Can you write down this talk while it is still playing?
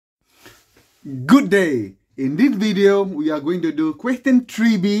Good day! In this video, we are going to do question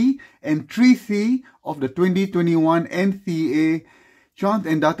 3B and 3C of the 2021 NCEA Chance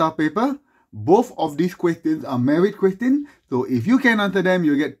and Data paper. Both of these questions are merit questions, so if you can answer them,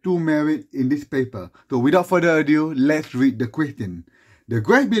 you get 2 merit in this paper. So without further ado, let's read the question. The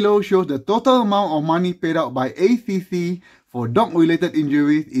graph below shows the total amount of money paid out by ACC for dog-related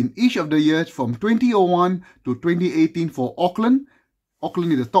injuries in each of the years from 2001 to 2018 for Auckland.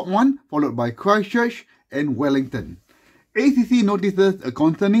 Auckland is the top one, followed by Christchurch and Wellington. ACC notices a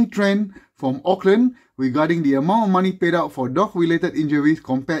concerning trend from Auckland regarding the amount of money paid out for dog-related injuries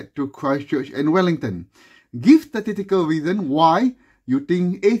compared to Christchurch and Wellington. Give statistical reason why you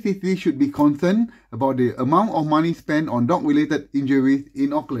think ACC should be concerned about the amount of money spent on dog-related injuries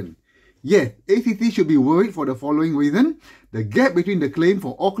in Auckland. Yes, ACC should be worried for the following reason. The gap between the claim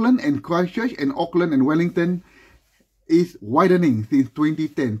for Auckland and Christchurch and Auckland and Wellington is widening since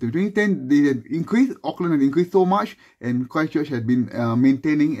 2010. To 2010, they had increased, Auckland had increased so much, and Christchurch had been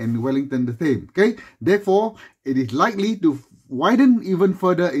maintaining, and Wellington the same. Okay, therefore, it is likely to widen even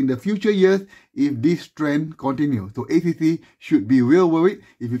further in the future years if this trend continues. So ACC should be real worried.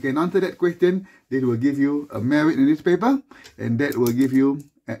 If you can answer that question, they will give you a merit in this paper, and that will give you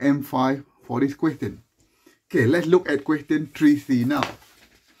an M5 for this question. Okay, let's look at question 3C now.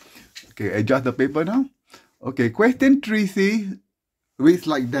 Okay, adjust the paper now. Okay, question 3C reads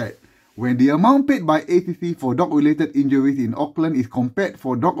like that. When the amount paid by ACC for dog-related injuries in Auckland is compared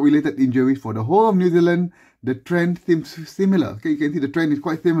for dog-related injuries for the whole of New Zealand, the trend seems similar. Okay, you can see the trend is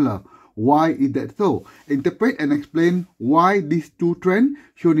quite similar. Why is that so? Interpret and explain why these two trends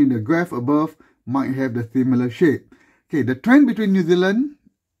shown in the graph above might have the similar shape. Okay, the trend between New Zealand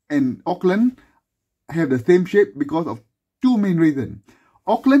and Auckland have the same shape because of two main reasons.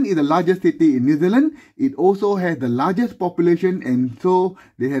 Auckland is the largest city in New Zealand. It also has the largest population, and so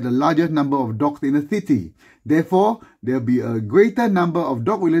they have the largest number of dogs in the city. Therefore, there will be a greater number of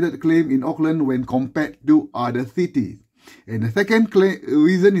dog-related claims in Auckland when compared to other cities. And the second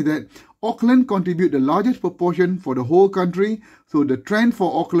reason is that Auckland contributes the largest proportion for the whole country, so the trend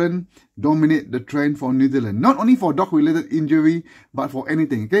for Auckland dominates the trend for New Zealand. Not only for dog-related injury, but for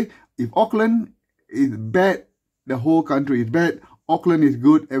anything. Okay, if Auckland is bad, the whole country is bad. Auckland is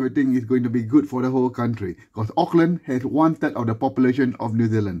good, everything is going to be good for the whole country, because Auckland has 1/3 of the population of New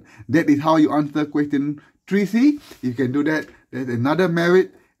Zealand. That is how you answer question 3C. If you can do that, there's another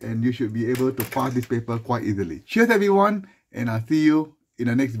merit, and you should be able to pass this paper quite easily. Cheers everyone, and I'll see you in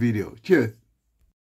the next video. Cheers.